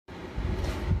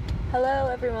Hello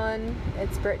everyone,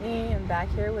 it's Brittany. I'm back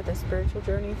here with a spiritual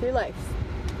journey through life.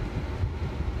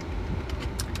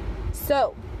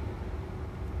 So,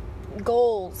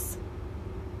 goals,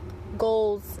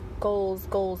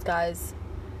 guys.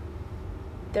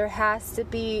 There has to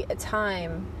be a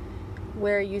time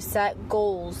where you set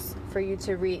goals for you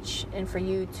to reach and for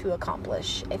you to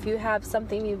accomplish. If you have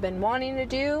something you've been wanting to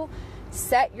do,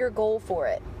 set your goal for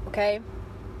it, okay?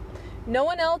 No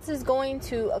one else is going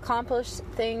to accomplish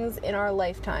things in our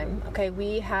lifetime, okay?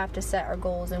 We have to set our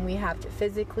goals, and we have to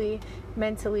physically,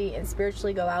 mentally, and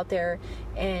spiritually go out there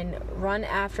and run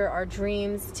after our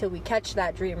dreams till we catch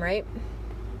that dream, right?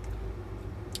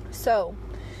 So,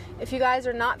 if you guys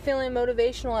are not feeling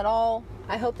motivational at all,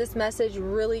 I hope this message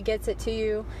really gets it to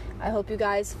you. I hope you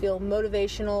guys feel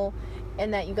motivational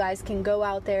and that you guys can go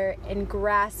out there and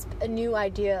grasp a new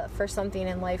idea for something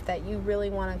in life that you really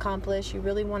want to accomplish, you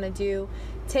really want to do.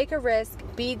 Take a risk,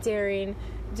 be daring,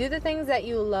 do the things that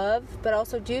you love, but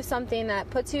also do something that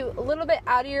puts you a little bit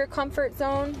out of your comfort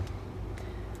zone,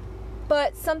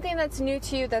 but something that's new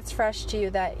to you, that's fresh to you,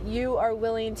 that you are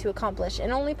willing to accomplish.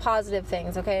 And only positive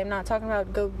things, okay? I'm not talking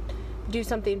about go do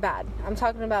something bad. I'm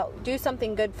talking about do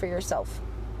something good for yourself.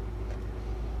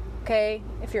 Okay?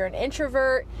 If you're an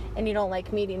introvert and you don't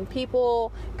like meeting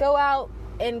people, go out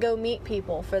and go meet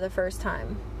people for the first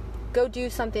time. Go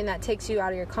do something that takes you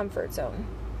out of your comfort zone.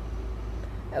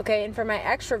 Okay? And for my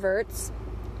extroverts,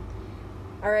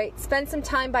 all right, spend some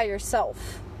time by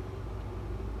yourself.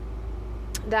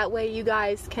 That way you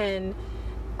guys can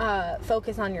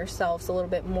focus on yourselves a little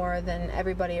bit more than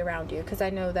everybody around you. Because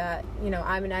I know that,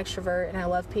 I'm an extrovert and I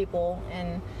love people.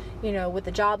 And, with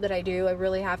the job that I do, I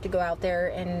really have to go out there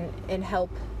and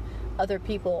help other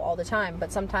people all the time.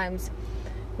 But sometimes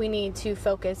we need to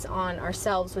focus on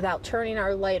ourselves without turning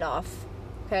our light off.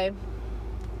 Okay?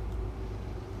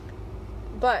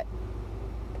 But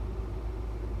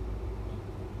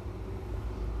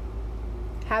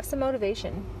have some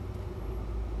motivation.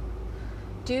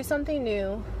 Do something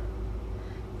new.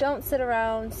 Don't sit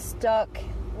around stuck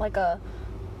like a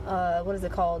what is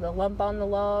it called? A lump on the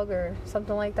log or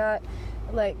something like that.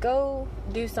 Like, go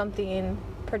do something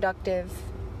productive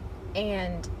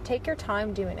and take your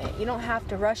time doing it. You don't have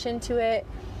to rush into it,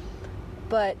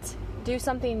 but do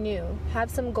something new. Have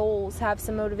some goals, have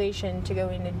some motivation to go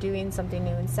into doing something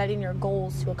new and setting your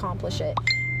goals to accomplish it.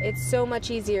 It's so much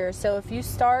easier. So if you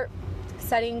start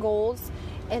setting goals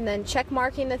and then check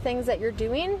marking the things that you're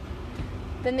doing,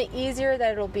 then the easier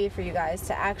that it'll be for you guys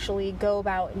to actually go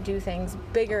about and do things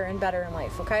bigger and better in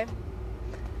life, okay?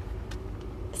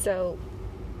 So,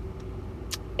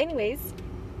 anyways,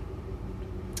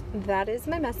 that is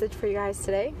my message for you guys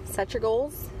today. Set your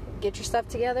goals, get your stuff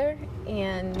together,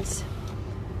 and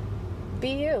be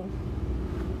you.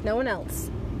 No one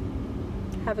else.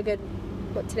 Have a good,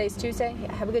 today's Tuesday?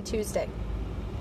 Yeah, have a good Tuesday.